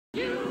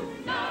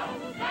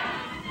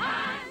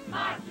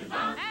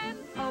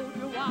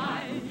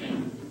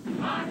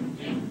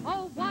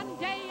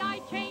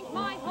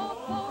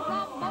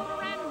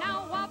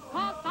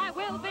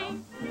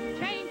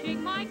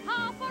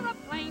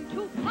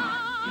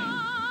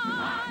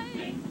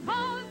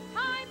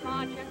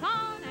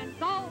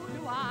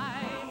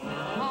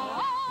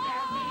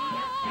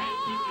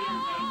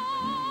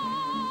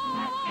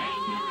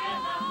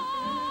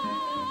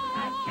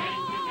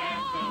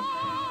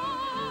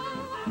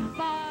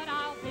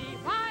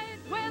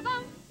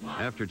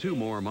After 2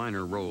 more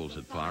minor roles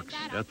at Fox,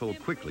 Ethel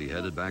quickly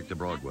headed back to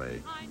Broadway,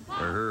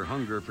 where her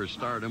hunger for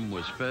stardom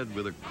was fed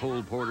with a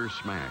Cole Porter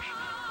smash.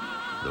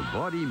 The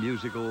bawdy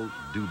musical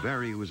Du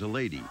Barry Was a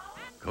Lady,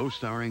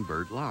 co-starring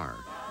Bert Lahr.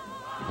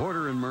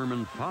 Porter and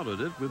Merman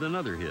followed it with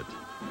another hit,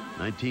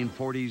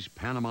 1940's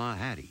Panama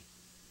Hattie.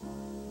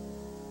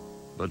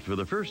 But for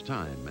the first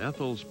time,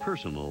 Ethel's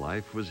personal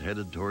life was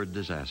headed toward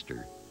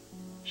disaster.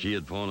 She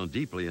had fallen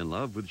deeply in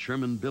love with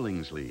Sherman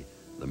Billingsley,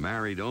 the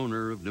married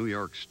owner of New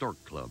York's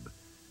Stork Club.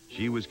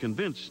 She was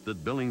convinced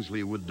that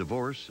Billingsley would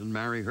divorce and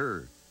marry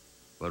her.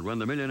 But when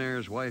the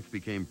millionaire's wife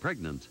became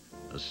pregnant,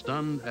 a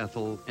stunned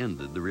Ethel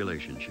ended the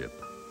relationship.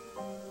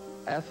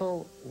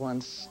 Ethel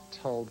once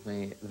told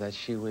me that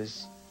she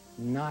was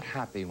not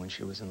happy when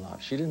she was in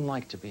love. She didn't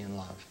like to be in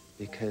love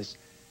because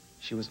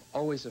she was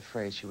always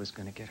afraid she was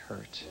going to get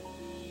hurt.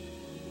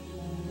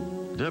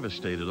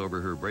 Devastated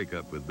over her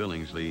breakup with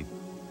Billingsley,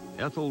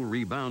 Ethel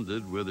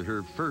rebounded with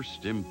her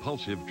first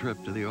impulsive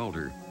trip to the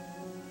altar.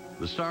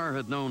 The star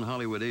had known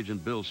Hollywood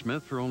agent Bill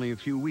Smith for only a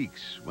few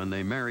weeks when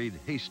they married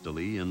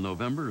hastily in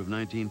November of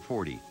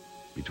 1940,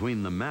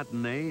 between the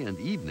matinee and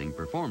evening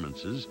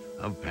performances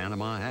of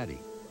Panama Hattie.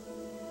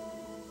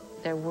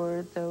 There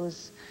were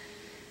those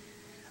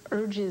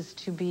urges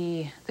to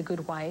be the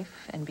good wife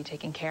and be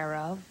taken care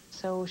of.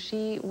 So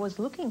she was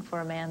looking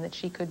for a man that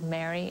she could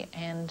marry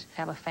and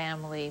have a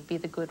family, be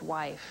the good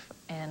wife,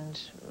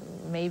 and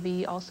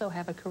maybe also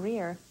have a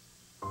career.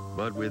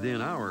 But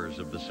within hours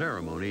of the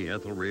ceremony,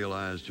 Ethel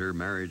realized her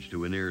marriage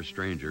to a near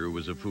stranger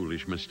was a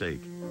foolish mistake.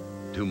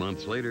 2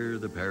 months later,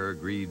 the pair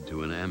agreed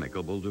to an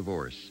amicable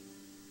divorce.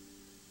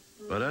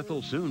 But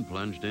Ethel soon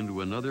plunged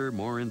into another,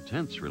 more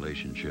intense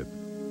relationship,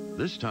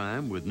 this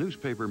time with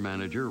newspaper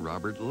manager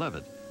Robert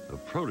Levitt, a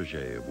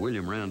protege of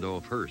William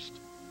Randolph Hearst.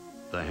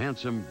 The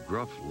handsome,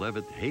 gruff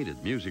Levitt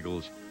hated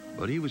musicals,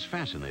 but he was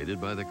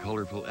fascinated by the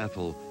colorful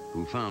Ethel,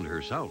 who found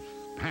herself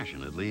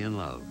passionately in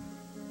love.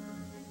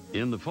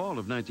 In the fall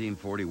of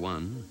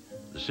 1941,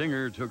 the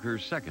singer took her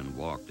second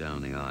walk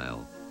down the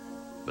aisle.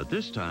 But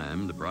this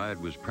time, the bride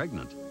was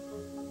pregnant.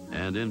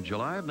 And in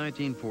July of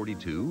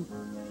 1942,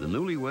 the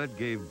newlywed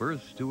gave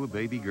birth to a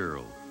baby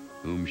girl,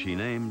 whom she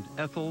named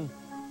Ethel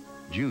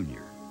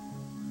Jr.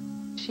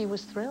 She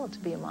was thrilled to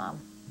be a mom.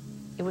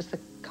 It was the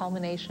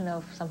culmination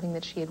of something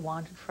that she had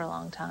wanted for a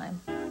long time.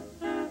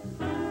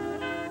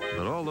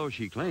 But although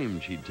she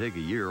claimed she'd take a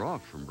year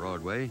off from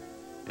Broadway,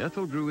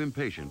 Ethel grew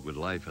impatient with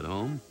life at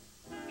home.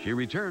 She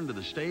returned to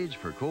the stage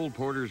for Cole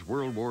Porter's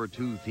World War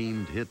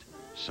II-themed hit,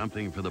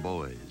 Something for the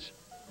Boys.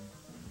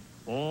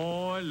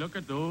 Boy, look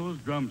at those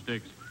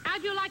drumsticks.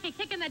 How'd you like a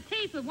kick in the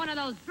teeth with one of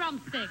those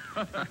drumsticks?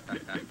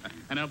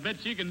 And I'll bet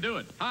she can do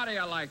it. How do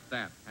you like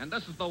that? And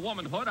this is the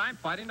womanhood I'm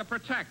fighting to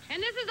protect.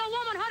 And this is the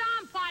womanhood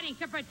I'm fighting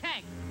to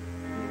protect.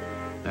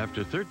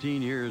 After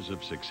 13 years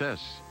of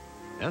success,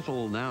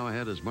 Ethel now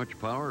had as much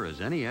power as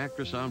any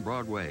actress on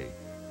Broadway.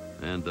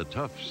 And the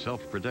tough,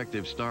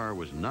 self-protective star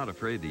was not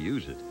afraid to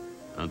use it.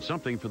 On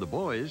Something for the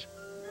Boys,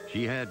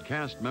 she had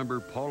cast member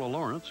Paula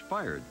Lawrence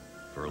fired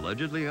for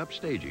allegedly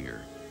upstaging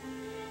her.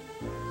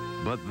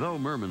 But though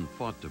Merman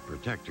fought to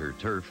protect her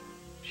turf,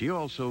 she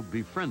also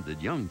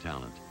befriended young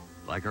talent,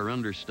 like her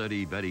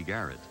understudy Betty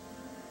Garrett.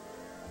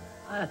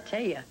 I'll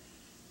tell you,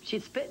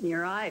 she'd spit in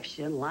your eye if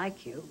she didn't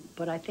like you,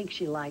 but I think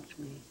she liked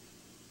me.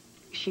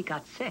 She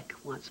got sick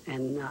once,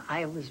 and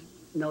I was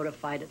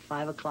notified at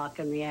 5 o'clock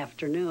in the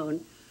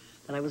afternoon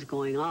that I was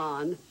going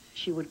on.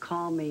 She would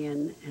call me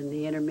in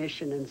the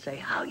intermission and say,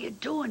 "How you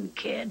doing,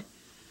 kid?"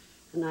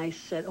 And I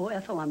said, "Oh,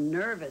 Ethel, I'm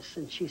nervous."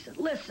 And she said,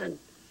 "Listen,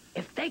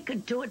 if they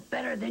could do it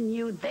better than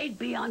you, they'd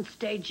be on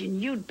stage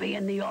and you'd be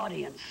in the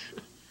audience."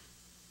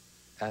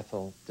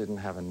 Ethel didn't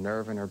have a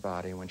nerve in her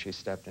body when she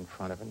stepped in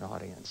front of an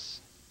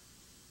audience.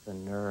 The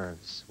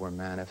nerves were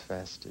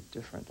manifested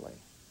differently.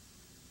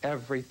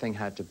 Everything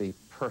had to be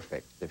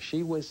perfect. If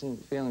she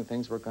wasn't feeling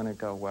things were going to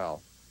go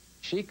well,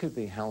 she could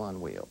be hell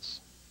on wheels.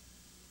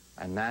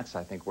 And that's,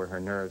 I think, where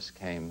her nerves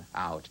came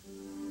out.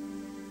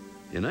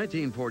 In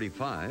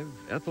 1945,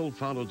 Ethel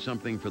followed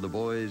Something for the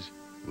Boys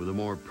with a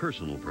more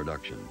personal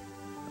production,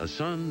 a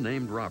son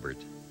named Robert,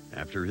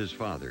 after his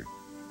father.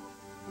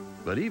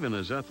 But even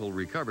as Ethel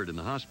recovered in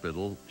the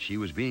hospital, she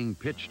was being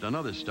pitched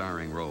another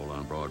starring role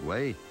on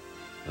Broadway,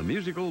 a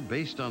musical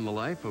based on the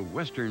life of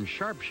Western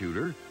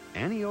sharpshooter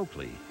Annie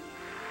Oakley.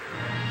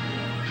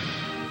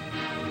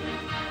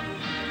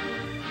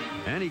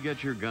 Annie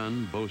Get Your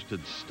Gun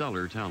boasted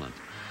stellar talent,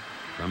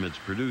 from its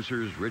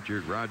producers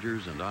Richard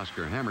Rodgers and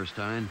Oscar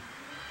Hammerstein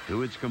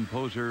to its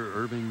composer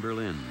Irving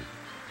Berlin.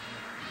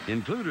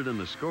 Included in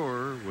the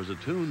score was a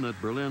tune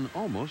that Berlin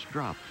almost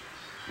dropped,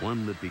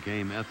 one that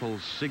became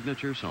Ethel's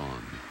signature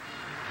song.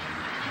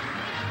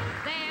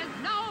 There's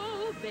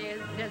no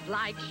business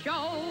like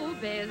show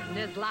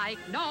business, like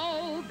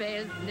no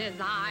business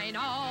I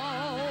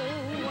know.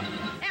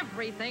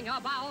 Everything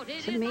about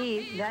it. To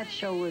me, that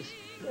show was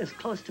as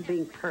close to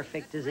being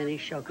perfect as any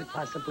show could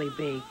possibly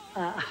be.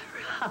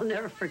 I'll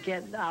never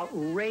forget the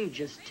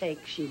outrageous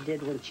take she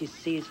did when she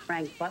sees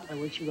Frank Butler,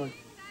 when she goes,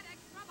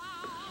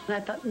 And I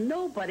thought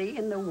nobody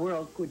in the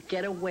world would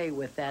get away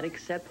with that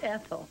except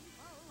Ethel.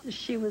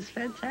 She was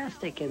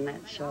fantastic in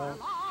that show.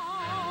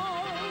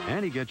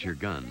 Annie Get Your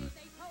Gun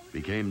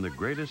became the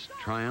greatest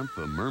triumph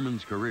of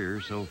Merman's career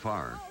so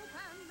far.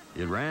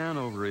 It ran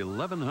over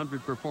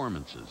 1,100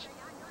 performances,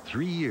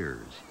 3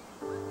 years.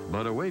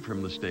 But away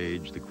from the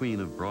stage, the Queen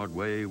of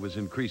Broadway was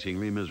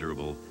increasingly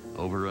miserable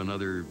over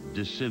another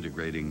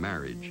disintegrating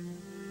marriage.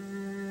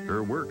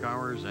 Her work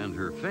hours and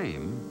her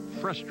fame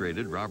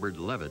frustrated Robert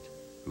Levitt,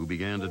 who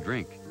began to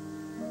drink.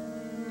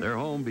 Their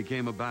home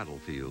became a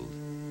battlefield,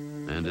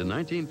 and in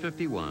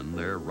 1951,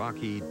 their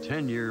rocky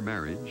 10-year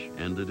marriage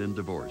ended in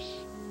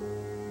divorce.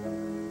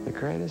 The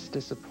greatest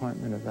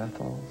disappointment of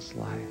Ethel's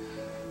life,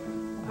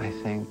 I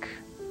think,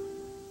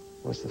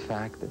 was the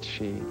fact that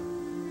she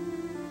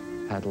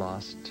had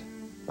lost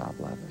Bob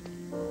Levitt.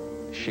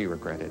 She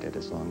regretted it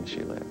as long as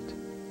she lived.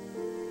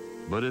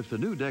 But if the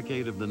new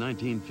decade of the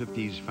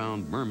 1950s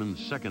found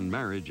Merman's second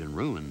marriage in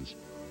ruins,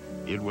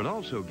 it would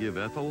also give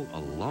Ethel a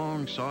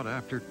long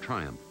sought-after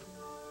triumph,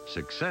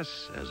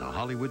 success as a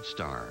Hollywood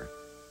star.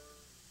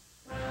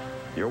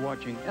 You're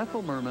watching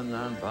Ethel Merman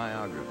on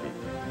Biography.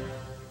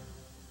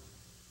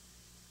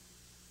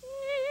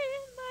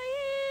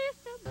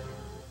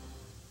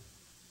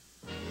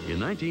 In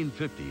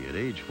 1950, at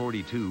age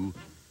 42,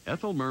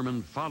 Ethel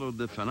Merman followed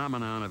the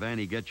phenomenon of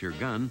Annie Get Your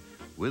Gun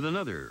with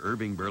another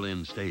Irving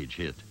Berlin stage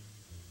hit.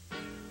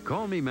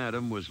 Call Me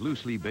Madam was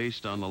loosely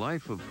based on the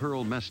life of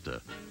Pearl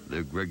Mesta,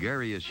 the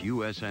gregarious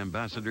U.S.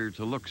 ambassador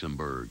to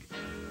Luxembourg.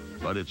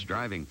 But its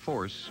driving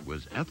force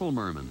was Ethel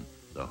Merman,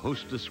 the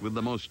hostess with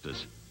the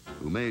mostess,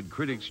 who made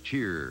critics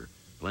cheer,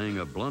 playing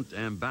a blunt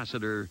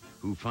ambassador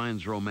who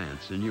finds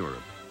romance in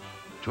Europe.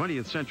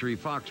 20th Century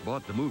Fox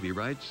bought the movie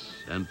rights,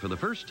 and for the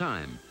first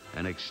time,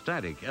 an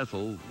ecstatic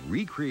Ethel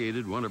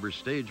recreated one of her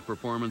stage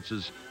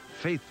performances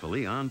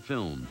faithfully on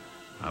film,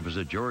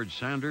 opposite George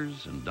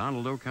Sanders and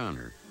Donald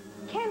O'Connor.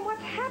 Ken,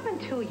 what's happened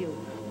to you?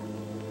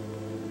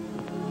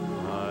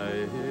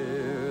 I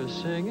hear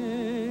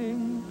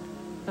singing,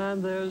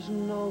 and there's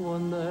no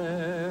one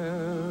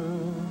there.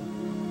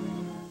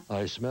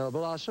 I smell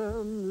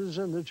blossoms,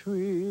 and the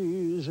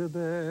trees are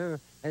bare.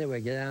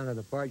 Anyway, get down to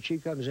the part. She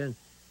comes in.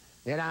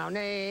 You don't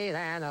need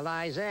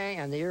analyzing,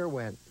 and the ear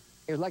went.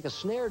 It was like a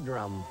snare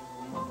drum.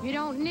 You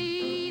don't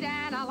need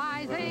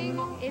analyzing.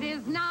 It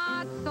is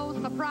not so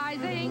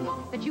surprising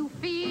that you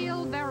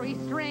feel very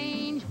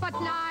strange but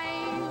nice.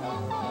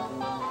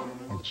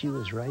 And she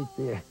was right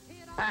there.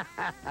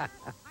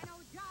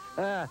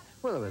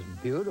 Well, it was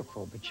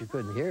beautiful, but you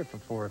couldn't hear it for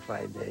 4 or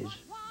 5 days.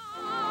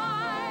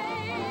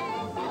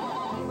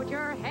 Put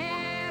your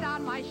head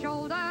on my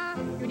shoulder.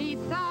 You need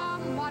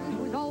someone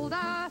who's older.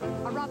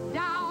 A rub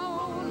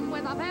down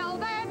with a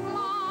velvet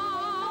glove.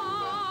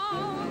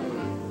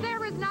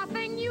 There is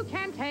nothing you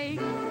can take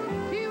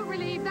to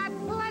relieve that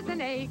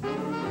pleasant ache.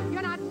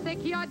 You're not sick,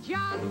 you're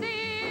just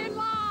in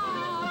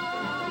love.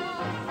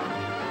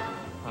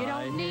 You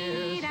don't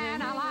need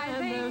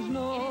analyzing. It's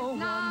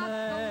not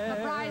so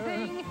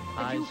surprising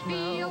that you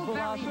feel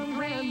very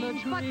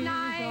strange but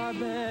nice.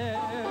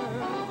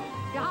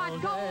 Your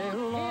heart goes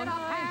in a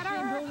patter.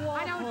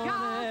 I know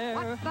just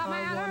what's the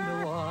matter,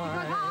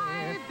 because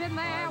I've been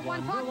there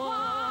once or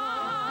twice.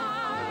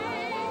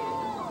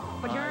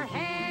 Put your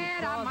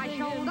head on my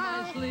shoulder.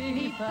 You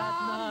need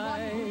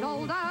someone who's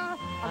older.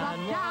 A rub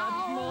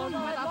down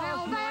with a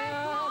velvet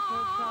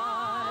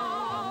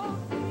glove.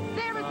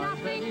 There is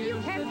nothing you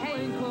can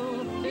take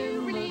to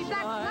relieve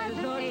that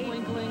pleasant ache.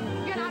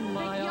 You're not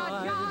sick,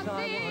 you're just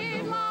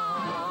in love.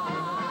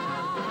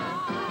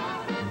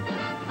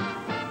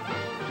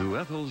 To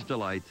Ethel's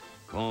delight,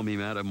 Call Me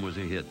Madam was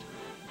a hit.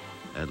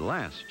 At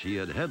last, she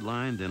had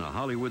headlined in a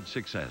Hollywood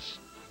success.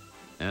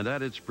 And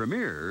at its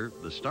premiere,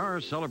 the star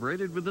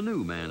celebrated with a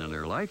new man in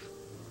her life,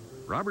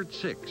 Robert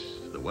Six,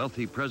 the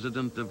wealthy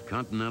president of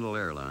Continental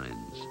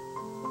Airlines.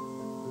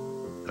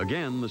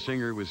 Again, the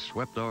singer was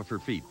swept off her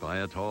feet by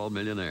a tall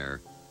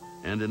millionaire.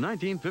 And in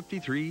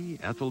 1953,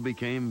 Ethel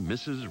became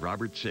Mrs.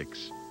 Robert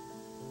Six.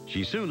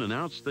 She soon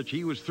announced that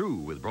she was through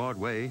with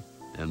Broadway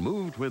and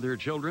moved with her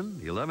children,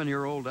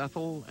 11-year-old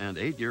Ethel and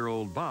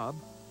 8-year-old Bob,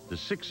 to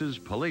Six's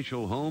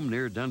palatial home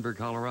near Denver,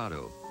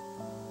 Colorado.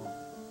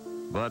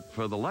 But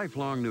for the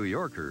lifelong New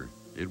Yorker,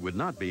 it would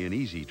not be an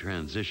easy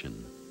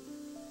transition.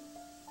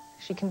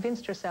 She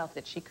convinced herself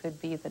that she could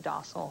be the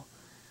docile,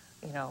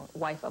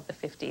 wife of the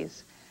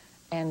 50s.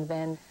 And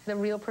then the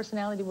real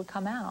personality would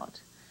come out.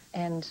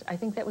 And I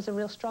think that was a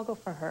real struggle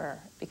for her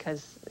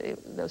because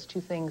those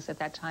two things at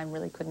that time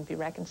really couldn't be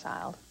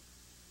reconciled.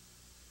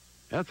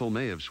 Ethel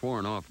may have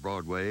sworn off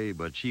Broadway,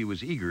 but she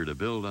was eager to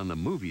build on the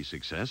movie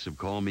success of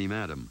Call Me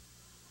Madam.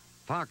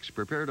 Fox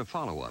prepared a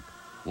follow-up,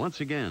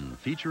 once again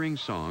featuring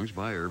songs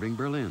by Irving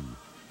Berlin.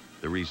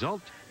 The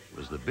result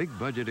was the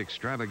big-budget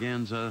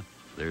extravaganza,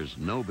 There's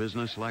No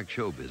Business Like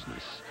Show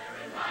Business.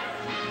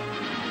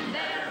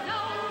 There's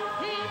no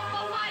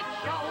people like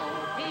show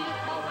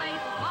people. They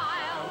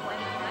smile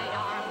when they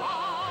are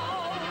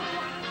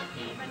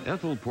low.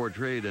 Ethel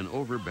portrayed an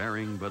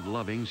overbearing but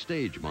loving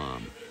stage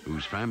mom,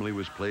 whose family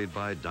was played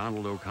by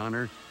Donald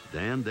O'Connor,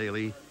 Dan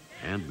Daly,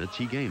 and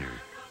Mitzi Gaynor.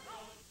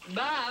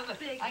 Bob,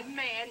 big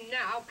man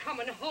now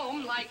coming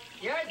home like...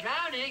 You're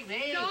drowning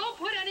me. Don't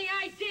put any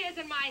ideas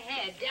in my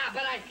head. Yeah,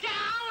 but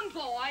down,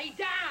 boy,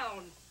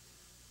 down.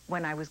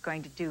 When I was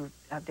going to do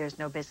There's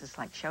No Business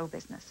Like Show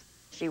Business,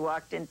 she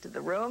walked into the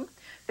room,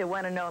 the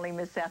one and only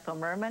Miss Ethel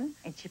Merman,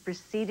 and she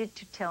proceeded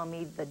to tell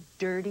me the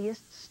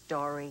dirtiest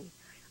story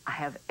I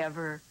have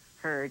ever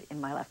heard in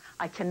my life.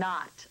 I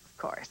cannot, of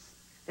course,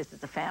 this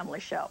is a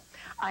family show,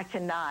 I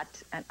cannot,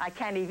 and I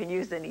can't even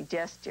use any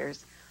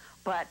gestures,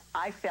 but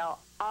I fell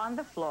on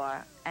the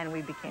floor and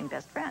we became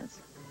best friends.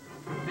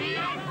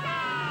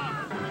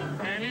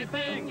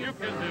 Anything you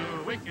can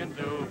do, we can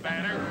do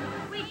better.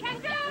 We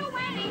can do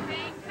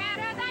anything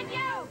better than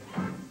you.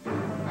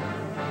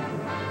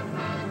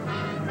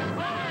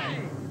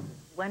 Hey!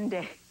 One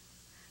day,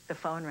 the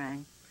phone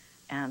rang,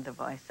 and the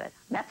voice said,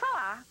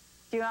 Methela,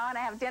 do you want to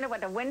have dinner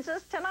with the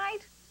Windsors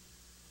tonight?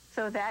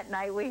 So that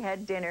night we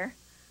had dinner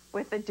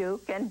with the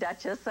Duke and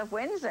Duchess of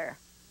Windsor.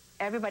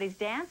 Everybody's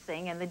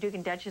dancing, and the Duke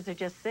and Duchess are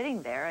just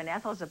sitting there, and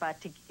Ethel's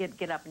about to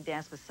get up and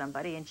dance with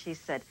somebody, and she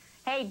said,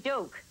 hey,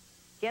 Duke,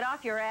 get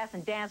off your ass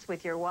and dance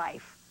with your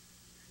wife.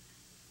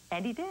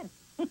 And he did.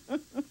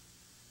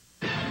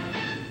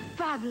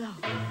 Pablo,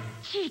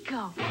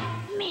 Chico,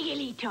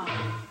 Miguelito.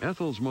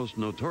 Ethel's most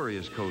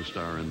notorious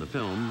co-star in the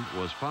film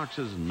was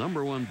Fox's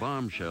 #1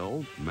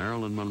 bombshell,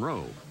 Marilyn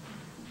Monroe.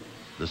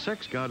 The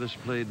sex goddess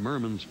played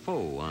Merman's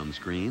foe on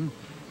screen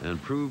and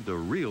proved a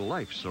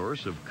real-life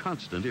source of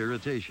constant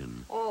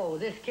irritation. Oh,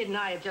 this kid and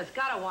I have just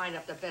got to wind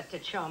up the best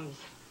of chums.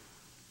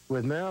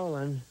 With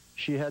Marilyn,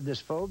 she had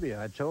this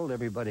phobia. I told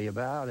everybody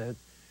about it,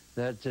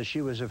 that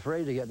she was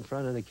afraid to get in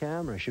front of the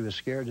camera. She was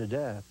scared to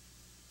death.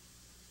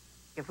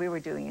 If we were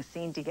doing a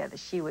scene together,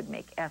 she would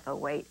make Ethel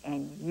wait,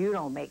 and you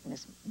don't make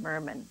Miss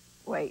Merman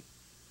wait.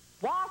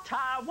 Walter,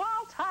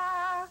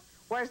 Walter,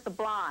 where's the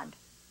blonde?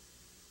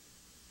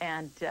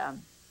 And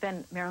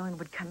then Marilyn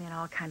would come in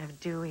all kind of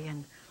dewy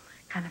and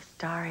kind of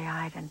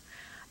starry-eyed, and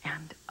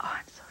oh,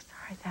 I'm so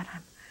sorry that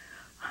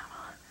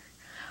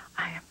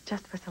I am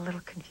just was a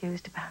little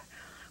confused about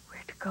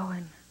where to go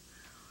and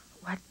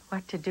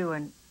what to do.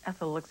 And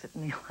Ethel looks at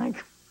me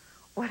like,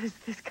 what is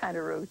this kind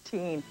of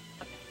routine?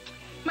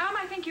 Mom,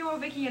 I think you owe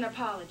Vicky an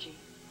apology.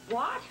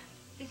 What?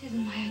 This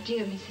isn't my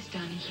idea, Mrs.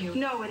 Donahue.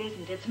 No, it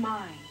isn't. It's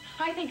mine.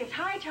 I think it's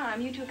high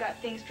time you two got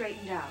things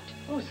straightened out.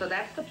 Oh, so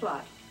that's the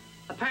plot.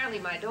 Apparently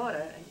my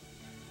daughter, and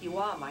you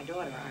are my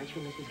daughter, aren't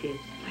you, Mrs. Gibbs?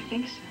 I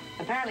think so.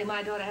 Apparently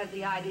my daughter has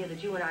the idea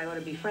that you and I ought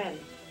to be friends.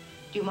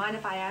 Do you mind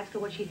if I ask her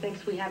what she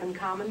thinks we have in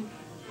common?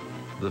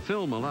 The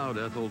film allowed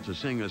Ethel to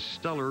sing a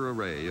stellar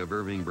array of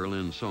Irving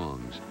Berlin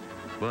songs,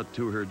 but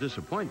to her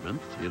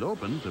disappointment, it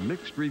opened to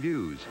mixed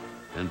reviews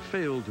and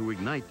failed to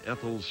ignite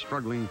Ethel's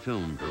struggling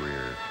film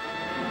career.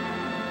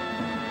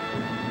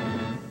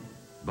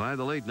 By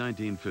the late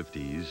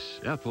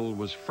 1950s, Ethel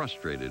was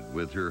frustrated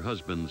with her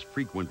husband's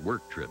frequent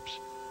work trips,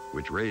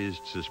 which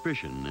raised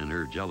suspicion in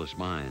her jealous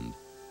mind.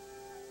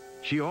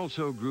 She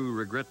also grew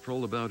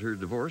regretful about her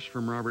divorce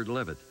from Robert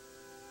Levitt.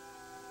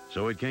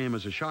 So it came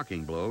as a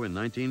shocking blow in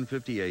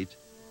 1958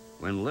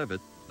 when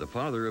Levitt, the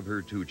father of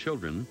her 2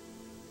 children,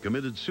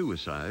 committed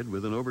suicide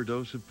with an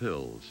overdose of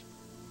pills.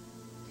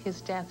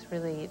 His death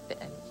really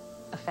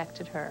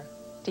affected her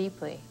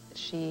deeply.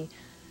 She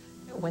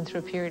went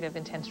through a period of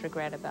intense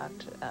regret about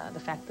the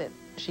fact that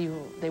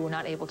they were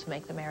not able to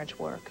make the marriage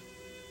work.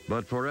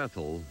 But for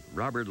Ethel,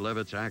 Robert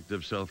Levitt's act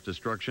of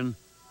self-destruction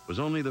was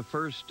only the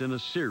first in a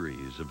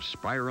series of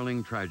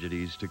spiraling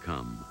tragedies to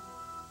come.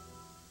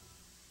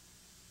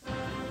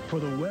 For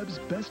the web's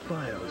best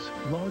bios,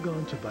 log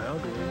on to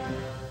Biography.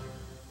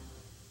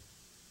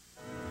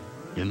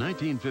 In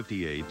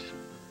 1958,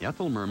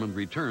 Ethel Merman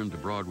returned to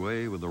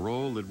Broadway with a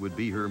role that would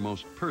be her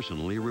most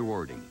personally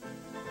rewarding.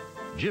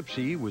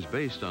 Gypsy was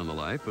based on the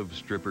life of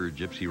stripper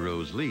Gypsy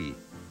Rose Lee,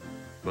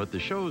 but the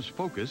show's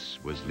focus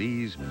was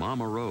Lee's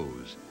Mama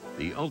Rose,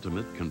 the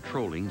ultimate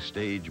controlling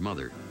stage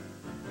mother.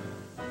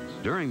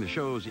 During the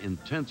show's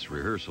intense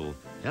rehearsal,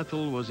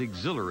 Ethel was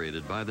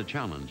exhilarated by the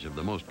challenge of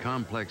the most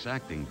complex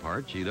acting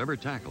part she'd ever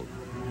tackled.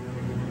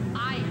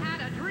 I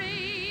had a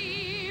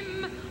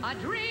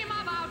dream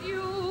about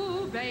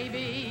you,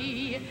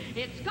 baby.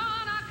 It's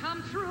gonna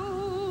come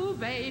true,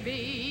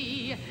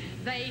 baby.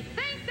 They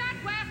think that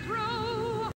we're through.